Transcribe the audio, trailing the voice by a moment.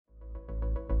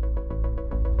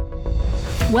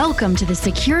Welcome to the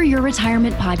Secure Your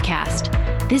Retirement podcast.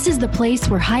 This is the place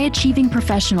where high-achieving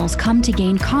professionals come to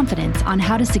gain confidence on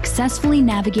how to successfully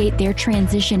navigate their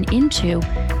transition into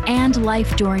and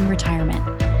life during retirement.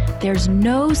 There's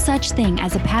no such thing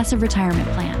as a passive retirement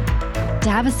plan. To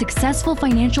have a successful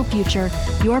financial future,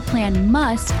 your plan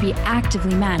must be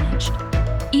actively managed.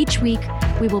 Each week,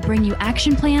 we will bring you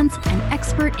action plans and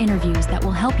expert interviews that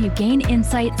will help you gain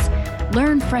insights,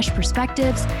 learn fresh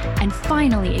perspectives, and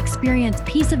finally experience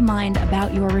peace of mind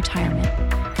about your retirement.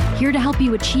 Here to help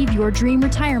you achieve your dream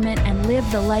retirement and live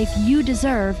the life you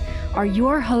deserve are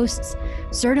your hosts,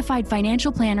 certified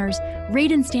financial planners,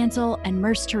 Radon Stancil and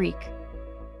Murs Tariq.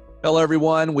 Hello,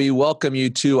 everyone. We welcome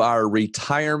you to our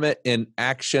Retirement in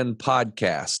Action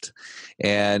podcast.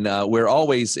 And we're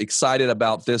always excited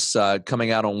about this coming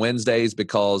out on Wednesdays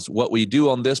because what we do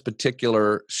on this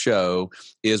particular show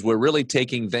is we're really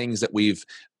taking things that we've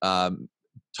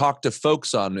talked to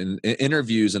folks on in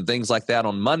interviews and things like that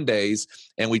on Mondays,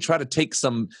 and we try to take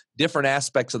some different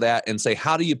aspects of that and say,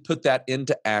 how do you put that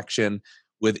into action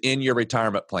within your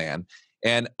retirement plan?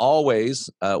 And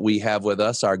always, we have with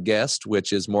us our guest,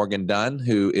 which is Morgan Dunn,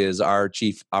 who is our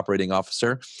Chief Operating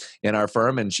Officer in our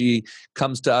firm. And she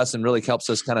comes to us and really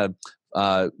helps us kind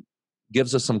of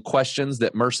gives us some questions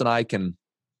that Murs and I can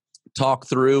talk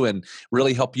through and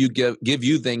really help you give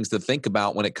you things to think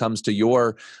about when it comes to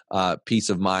your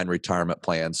peace of mind retirement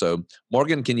plan. So,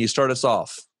 Morgan, can you start us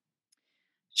off?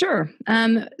 Sure.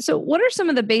 So what are some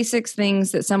of the basics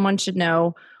things that someone should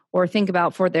know or think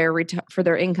about for their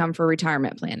income for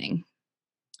retirement planning?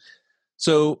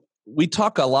 So we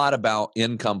talk a lot about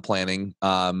income planning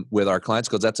with our clients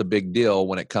because that's a big deal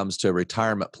when it comes to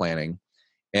retirement planning.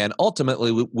 And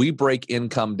ultimately, we break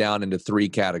income down into three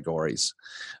categories.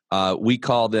 We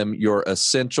call them your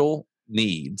essential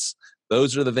needs.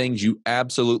 Those are the things you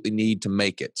absolutely need to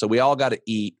make it. So we all got to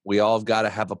eat. We all got to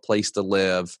have a place to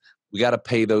live. We got to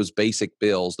pay those basic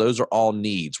bills. Those are all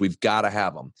needs. We've got to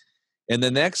have them. And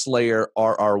the next layer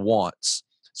are our wants.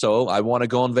 So I want to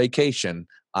go on vacation.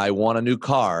 I want a new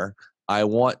car. I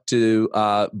want to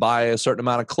buy a certain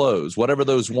amount of clothes. Whatever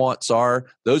those wants are,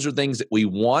 those are things that we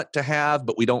want to have,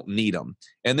 but we don't need them.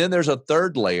 And then there's a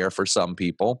third layer for some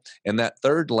people. And that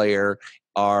third layer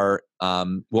are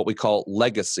what we call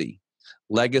legacy.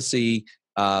 Legacy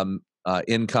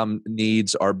income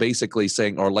needs are basically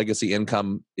saying, or legacy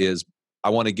income is, I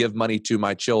want to give money to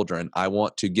my children. I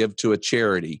want to give to a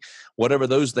charity. Whatever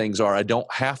those things are, I don't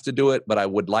have to do it, but I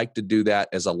would like to do that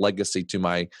as a legacy to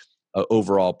my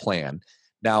overall plan.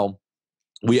 Now,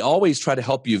 we always try to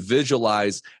help you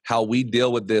visualize how we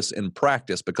deal with this in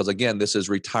practice because, again, this is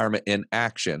retirement in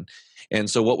action. And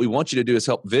so what we want you to do is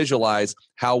help visualize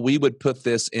how we would put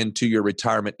this into your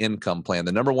retirement income plan.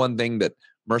 The number one thing that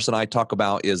Murs and I talk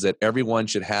about is that everyone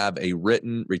should have a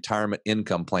written retirement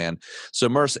income plan. So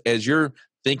Murs, as you're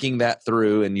thinking that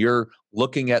through and you're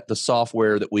looking at the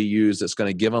software that we use that's going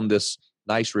to give them this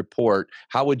nice report,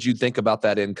 how would you think about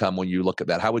that income when you look at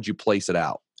that? How would you place it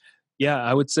out? Yeah,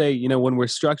 I would say, when we're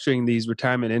structuring these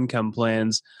retirement income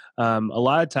plans, a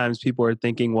lot of times people are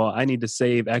thinking, well, I need to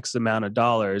save X amount of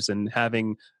dollars and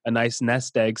having a nice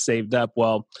nest egg saved up.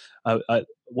 Well,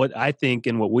 what I think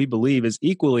and what we believe is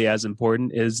equally as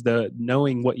important is the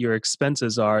knowing what your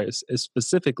expenses are, is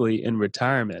specifically in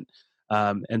retirement.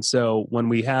 And so when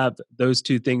we have those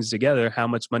two things together, how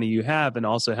much money you have and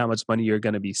also how much money you're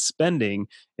going to be spending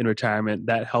in retirement,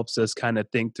 that helps us kind of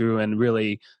think through and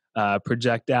really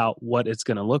project out what it's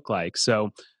going to look like.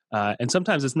 So, and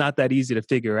sometimes it's not that easy to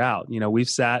figure out. We've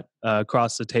sat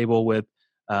across the table with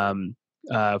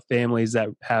families that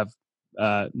have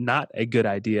not a good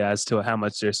idea as to how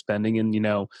much they're spending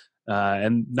and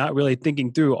not really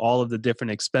thinking through all of the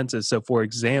different expenses. So for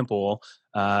example,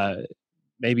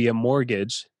 maybe a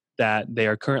mortgage that they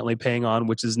are currently paying on,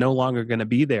 which is no longer going to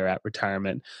be there at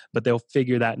retirement, but they'll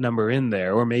figure that number in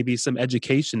there, or maybe some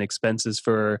education expenses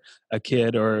for a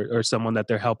kid or someone that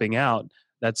they're helping out.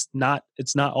 It's not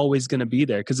always going to be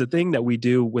there, because the thing that we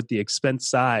do with the expense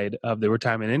side of the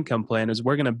retirement income plan is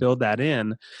we're going to build that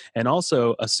in and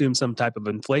also assume some type of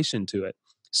inflation to it.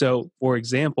 So for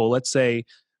example, let's say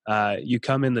you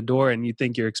come in the door and you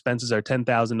think your expenses are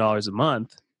 $10,000 a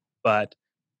month, but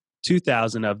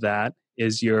 $2,000 of that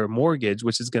is your mortgage,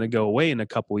 which is going to go away in a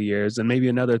couple of years, and maybe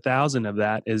another $1,000 of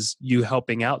that is you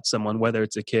helping out someone, whether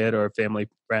it's a kid or a family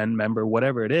friend member,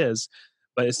 whatever it is.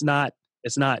 But it's not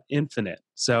infinite.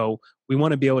 So we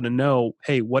want to be able to know,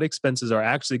 hey, what expenses are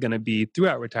actually going to be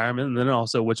throughout retirement, and then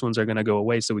also which ones are going to go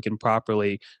away, so we can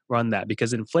properly run that,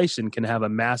 because inflation can have a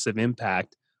massive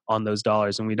impact on those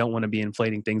dollars, and we don't want to be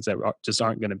inflating things that just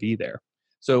aren't going to be there.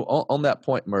 So on that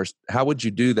point, Merce, how would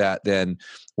you do that then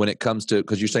when it comes to,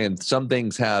 because you're saying some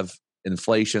things have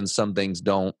inflation, some things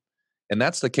don't, and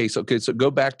that's the case. Okay, so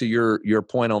go back to your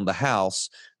point on the house.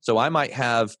 So I might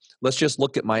have, let's just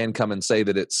look at my income and say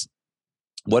that it's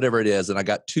whatever it is, and I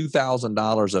got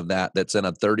 $2,000 of that that's in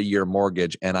a 30-year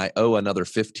mortgage, and I owe another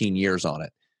 15 years on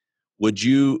it. Would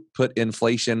you put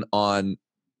inflation on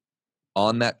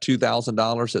that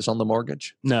 $2,000 that's on the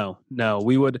mortgage? No.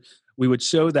 We would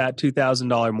show that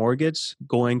 $2,000 mortgage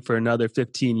going for another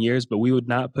 15 years, but we would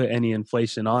not put any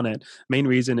inflation on it. Main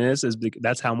reason is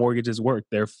that's how mortgages work.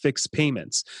 They're fixed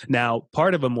payments. Now,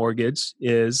 part of a mortgage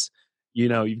is,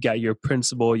 you've got your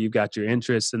principal, you've got your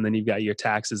interest, and then you've got your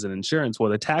taxes and insurance. Well,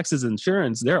 the taxes and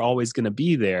insurance, they're always going to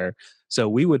be there. So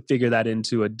we would figure that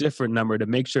into a different number to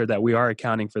make sure that we are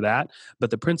accounting for that. But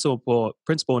the principal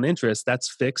and interest, that's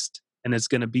fixed, and it's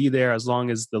going to be there as long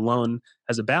as the loan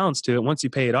has a balance to it. Once you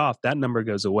pay it off, that number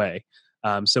goes away.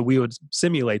 So we would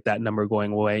simulate that number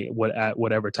going away at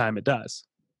whatever time it does.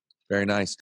 Very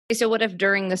nice. So what if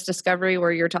during this discovery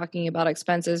where you're talking about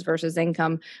expenses versus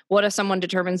income, what if someone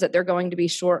determines that they're going to be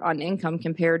short on income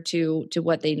compared to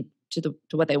what they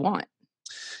want?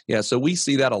 Yeah, so we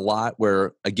see that a lot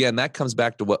where, again, that comes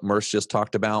back to what Merce just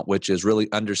talked about, which is really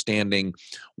understanding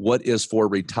what is for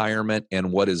retirement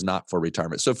and what is not for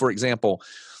retirement. So for example,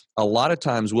 a lot of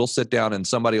times we'll sit down and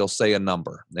somebody will say a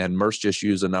number, and Merce just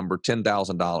used a number,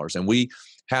 $10,000. And we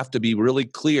have to be really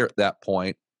clear at that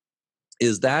point.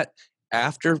 Is that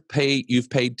after you've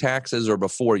paid taxes or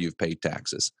before you've paid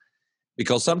taxes?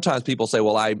 Because sometimes people say,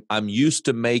 well, I'm used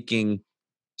to making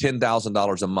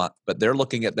 $10,000 a month, but they're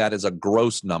looking at that as a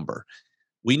gross number.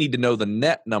 We need to know the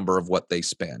net number of what they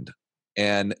spend.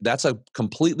 And that's a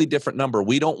completely different number.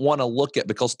 We don't want to look at,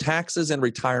 because taxes in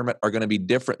retirement are going to be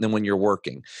different than when you're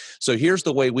working. So here's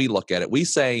the way we look at it. We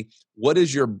say, what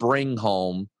is your bring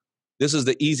home? This is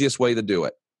the easiest way to do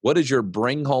it. What is your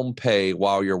bring home pay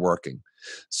while you're working?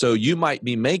 So you might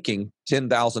be making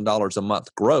 $10,000 a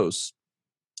month gross,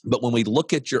 but when we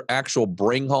look at your actual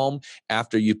bring home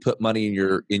after you put money in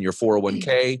your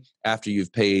 401k, after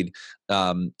you've paid,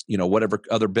 whatever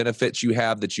other benefits you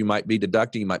have that you might be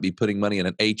deducting, you might be putting money in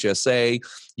an HSA,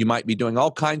 you might be doing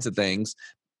all kinds of things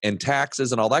and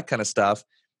taxes and all that kind of stuff.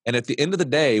 And at the end of the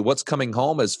day, what's coming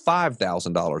home is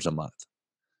 $5,000 a month.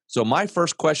 So my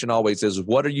first question always is,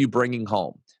 what are you bringing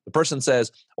home? The person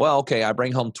says, well, okay, I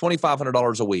bring home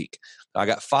 $2,500 a week. I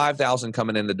got $5,000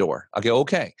 coming in the door. I go,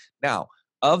 okay. Now,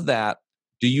 of that,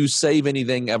 do you save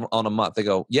anything on a month? They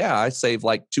go, yeah, I save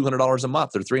like $200 a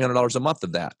month or $300 a month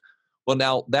of that. Well,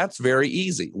 now that's very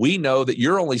easy. We know that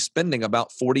you're only spending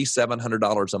about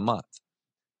 $4,700 a month.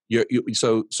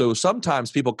 So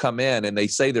sometimes people come in and they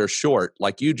say they're short,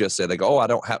 like you just said. They go,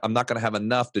 I'm not going to have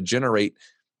enough to generate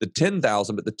the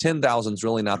 10,000, but the 10,000 is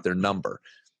really not their number.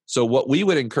 So what we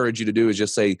would encourage you to do is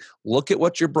just say, look at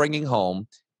what you're bringing home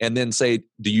and then say,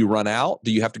 do you run out?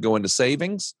 Do you have to go into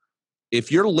savings?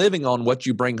 If you're living on what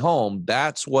you bring home,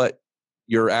 that's what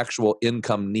your actual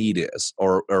income need is.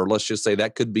 Or let's just say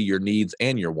that could be your needs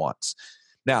and your wants.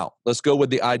 Now, let's go with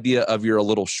the idea of you're a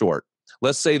little short.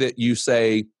 Let's say that you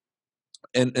say,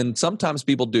 and sometimes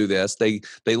people do this, they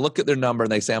look at their number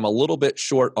and they say, I'm a little bit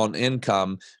short on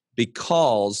income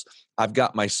because I've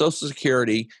got my Social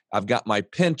Security, I've got my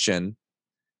pension,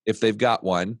 if they've got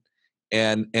one,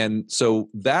 and so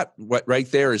that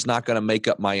right there is not going to make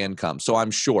up my income. So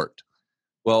I'm short.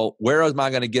 Well, where am I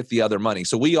going to get the other money?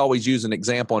 So we always use an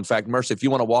example. In fact, Merce, if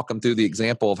you want to walk them through the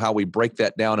example of how we break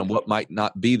that down and what might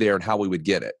not be there and how we would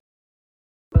get it.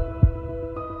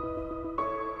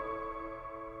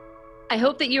 I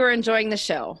hope that you are enjoying the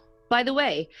show. By the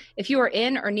way, if you are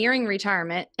in or nearing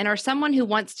retirement and are someone who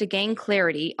wants to gain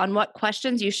clarity on what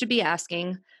questions you should be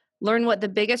asking, learn what the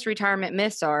biggest retirement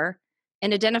myths are,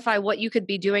 and identify what you could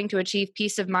be doing to achieve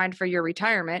peace of mind for your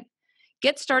retirement,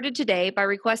 get started today by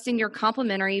requesting your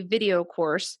complimentary video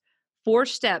course, 4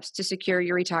 Steps to Secure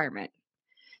Your Retirement.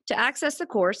 To access the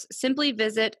course, simply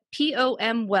visit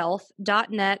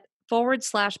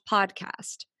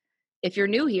pomwealth.net/podcast. If you're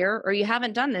new here or you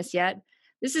haven't done this yet,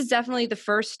 this is definitely the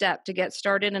first step to get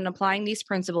started in applying these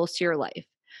principles to your life.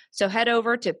 So head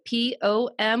over to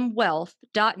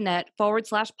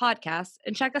pomwealth.net/podcast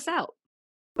and check us out.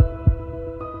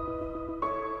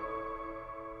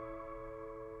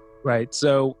 Right.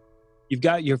 So you've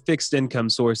got your fixed income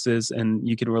sources and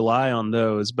you can rely on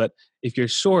those. But if you're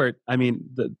short, I mean,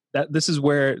 this is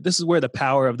where the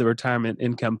power of the retirement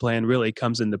income plan really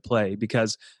comes into play,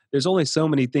 because there's only so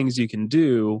many things you can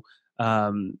do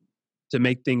to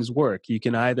make things work. You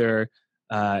can either,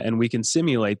 and we can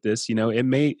simulate this, it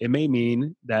may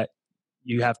mean that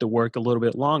you have to work a little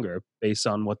bit longer based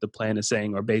on what the plan is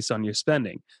saying or based on your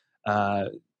spending.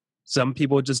 Some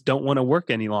people just don't want to work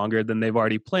any longer than they've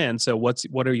already planned. So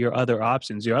what are your other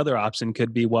options? Your other option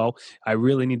could be, well, I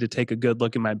really need to take a good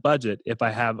look at my budget if I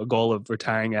have a goal of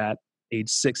retiring at age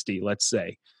 60, let's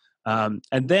say. And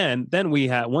then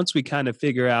once we kind of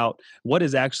figure out what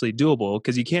is actually doable,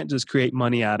 because you can't just create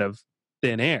money out of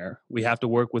thin air. We have to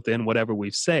work within whatever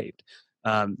we've saved.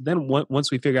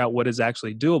 Once we figure out what is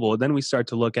actually doable, then we start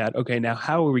to look at, okay, now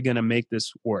how are we going to make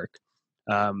this work?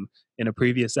 In a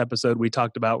previous episode, we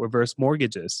talked about reverse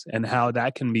mortgages and how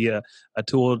that can be a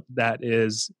tool that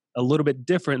is a little bit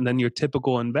different than your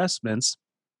typical investments,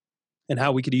 and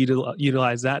how we could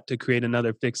utilize that to create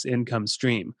another fixed income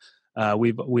stream.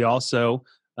 We also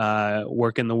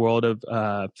work in the world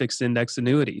of fixed index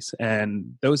annuities,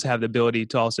 and those have the ability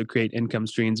to also create income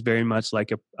streams very much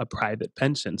like a private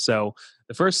pension. So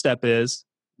the first step is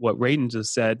what Radon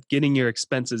just said, getting your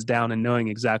expenses down and knowing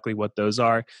exactly what those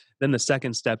are. Then the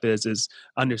second step is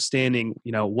understanding,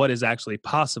 what is actually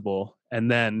possible.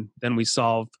 And then we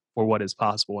solve for what is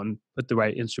possible and put the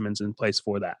right instruments in place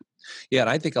for that. Yeah. And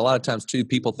I think a lot of times too,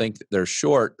 people think that they're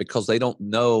short because they don't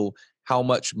know how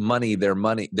much money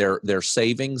their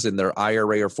savings in their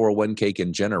IRA or 401k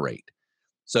can generate.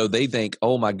 So they think,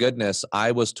 oh my goodness,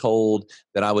 I was told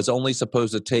that I was only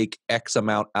supposed to take X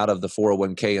amount out of the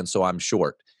 401k, and so I'm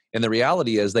short. And the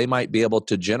reality is they might be able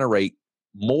to generate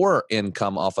more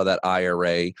income off of that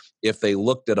IRA if they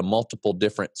looked at a multiple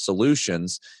different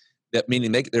solutions. That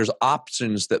meaning there's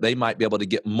options that they might be able to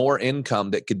get more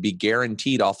income that could be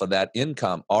guaranteed off of that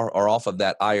income or off of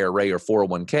that IRA or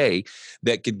 401k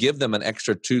that could give them an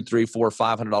extra $200, $300,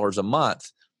 $400, $500 a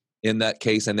month in that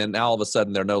case. And then now all of a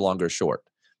sudden they're no longer short.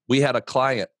 We had a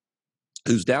client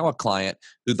who's now a client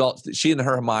who thought that she in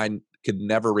her mind could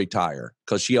never retire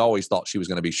because she always thought she was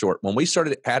going to be short. When we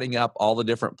started adding up all the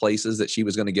different places that she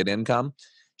was going to get income,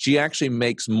 she actually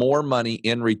makes more money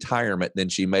in retirement than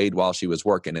she made while she was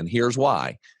working. And here's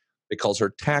why: because her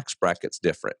tax bracket's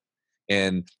different.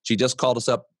 And she just called us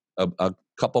up a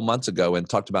couple months ago and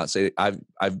talked about, say, I've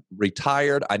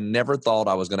retired. I never thought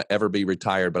I was going to ever be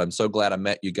retired, but I'm so glad I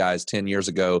met you guys 10 years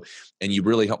ago, and you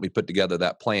really helped me put together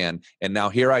that plan. And now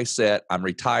here I sit, I'm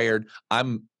retired.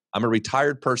 I'm a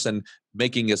retired person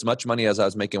making as much money as I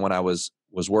was making when I was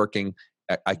working.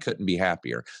 I couldn't be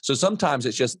happier. So sometimes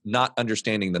it's just not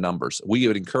understanding the numbers. We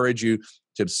would encourage you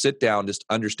to sit down, just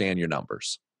understand your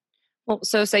numbers. Well,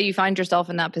 so say you find yourself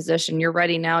in that position, you're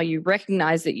ready now, you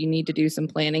recognize that you need to do some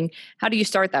planning. How do you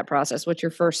start that process? What's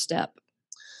your first step?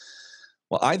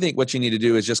 Well, I think what you need to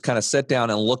do is just kind of sit down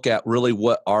and look at really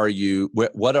what are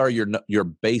your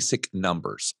basic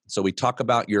numbers. So we talk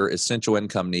about your essential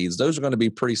income needs. Those are going to be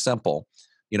pretty simple.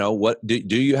 What do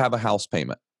you have a house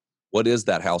payment? What is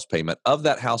that house payment? Of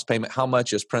that house payment, how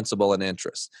much is principal and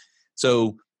interest?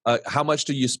 So how much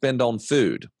do you spend on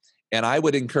food? And I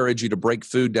would encourage you to break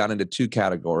food down into two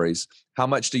categories. How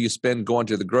much do you spend going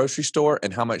to the grocery store,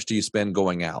 and how much do you spend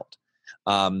going out?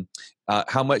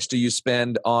 How much do you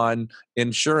spend on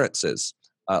insurances,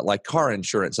 like car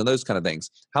insurance and those kind of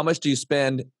things? How much do you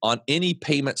spend on any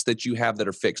payments that you have that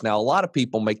are fixed? Now, a lot of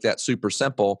people make that super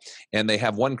simple, and they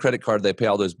have one credit card they pay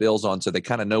all those bills on, so they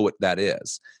kind of know what that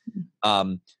is.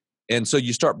 And so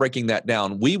you start breaking that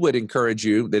down. We would encourage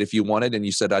you that if you wanted and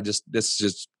you said, this is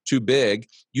just too big,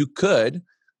 you could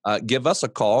give us a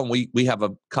call, and we have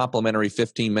a complimentary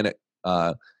 15-minute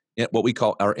what we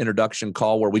call our introduction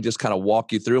call, where we just kind of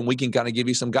walk you through, and we can kind of give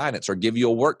you some guidance or give you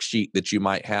a worksheet that you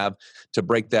might have to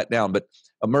break that down. But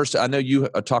Mercer, I know you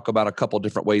talk about a couple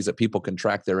different ways that people can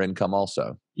track their income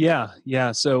also. Yeah.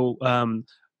 So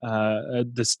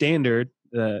the standard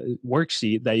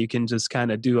worksheet that you can just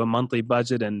kind of do a monthly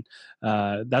budget, and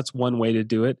that's one way to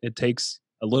do it. It takes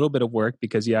a little bit of work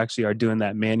because you actually are doing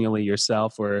that manually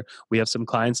yourself, or we have some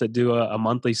clients that do a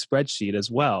monthly spreadsheet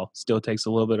as well. Still takes a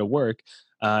little bit of work.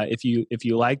 If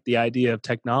you like the idea of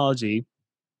technology,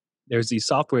 there's these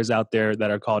softwares out there that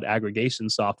are called aggregation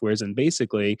softwares, and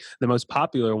basically the most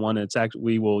popular one,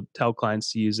 we will tell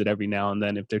clients to use it every now and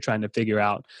then if they're trying to figure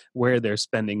out where they're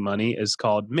spending money, is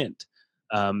called Mint.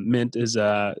 Mint is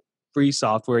a free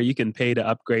software. You can pay to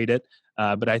upgrade it,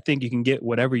 but I think you can get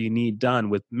whatever you need done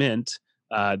with Mint,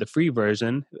 the free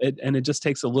version, and it just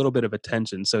takes a little bit of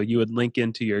attention. So you would link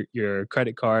into your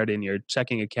credit card and your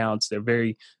checking accounts. They're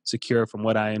very secure from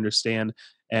what I understand.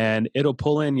 And it'll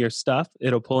pull in your stuff.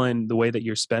 It'll pull in the way that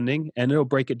you're spending, and it'll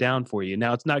break it down for you.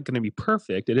 Now, it's not going to be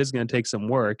perfect. It is going to take some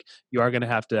work. You are going to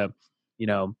have to,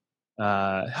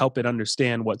 help it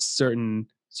understand what certain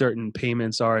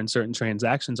payments are and certain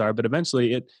transactions are. But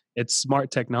eventually, it's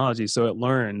smart technology, so it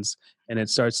learns, and it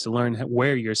starts to learn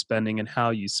where you're spending and how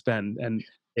you spend. And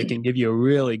it can give you a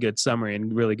really good summary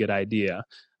and really good idea.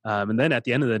 And then at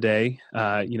the end of the day,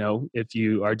 if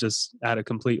you are just at a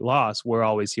complete loss, we're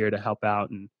always here to help out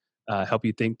and help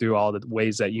you think through all the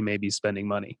ways that you may be spending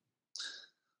money.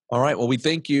 All right. Well, we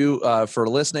thank you for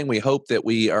listening. We hope that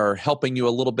we are helping you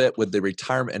a little bit with the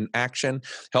retirement in action,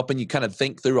 helping you kind of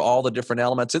think through all the different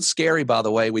elements. It's scary, by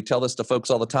the way. We tell this to folks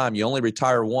all the time. You only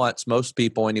retire once, most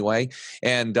people anyway.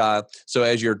 And so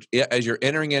as you're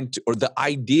entering into, or the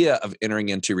idea of entering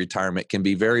into retirement can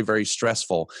be very, very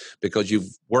stressful because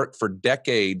you've worked for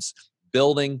decades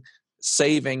building,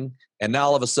 saving, and now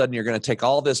all of a sudden you're going to take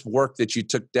all this work that you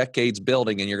took decades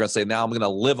building and you're going to say, now I'm going to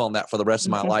live on that for the rest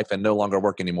of my life and no longer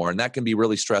work anymore. And that can be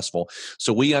really stressful.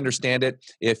 So we understand it.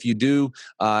 If you do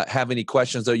have any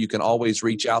questions, though, you can always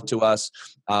reach out to us.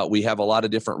 We have a lot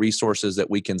of different resources that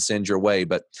we can send your way.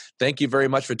 But thank you very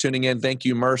much for tuning in. Thank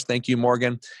you, Merce. Thank you,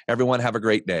 Morgan. Everyone, have a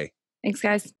great day. Thanks,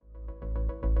 guys.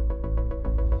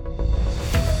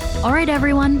 All right,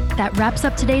 everyone, that wraps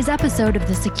up today's episode of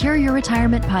the Secure Your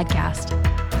Retirement podcast.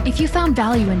 If you found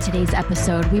value in today's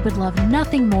episode, we would love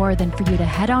nothing more than for you to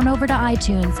head on over to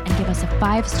iTunes and give us a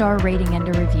 5-star rating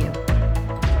and a review.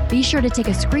 Be sure to take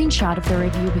a screenshot of the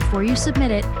review before you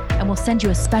submit it, and we'll send you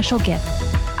a special gift,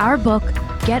 our book,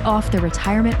 Get Off the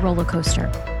Retirement Roller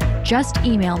Coaster. Just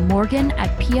email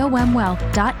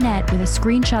morgan@pomwealth.net with a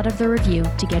screenshot of the review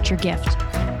to get your gift.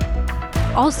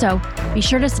 Also, be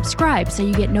sure to subscribe so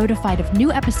you get notified of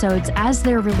new episodes as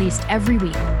they're released every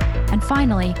week. And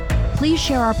finally, please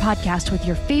share our podcast with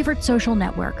your favorite social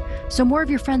network so more of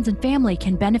your friends and family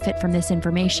can benefit from this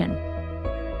information.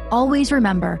 Always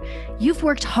remember, you've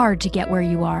worked hard to get where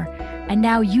you are, and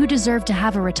now you deserve to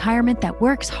have a retirement that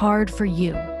works hard for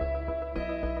you.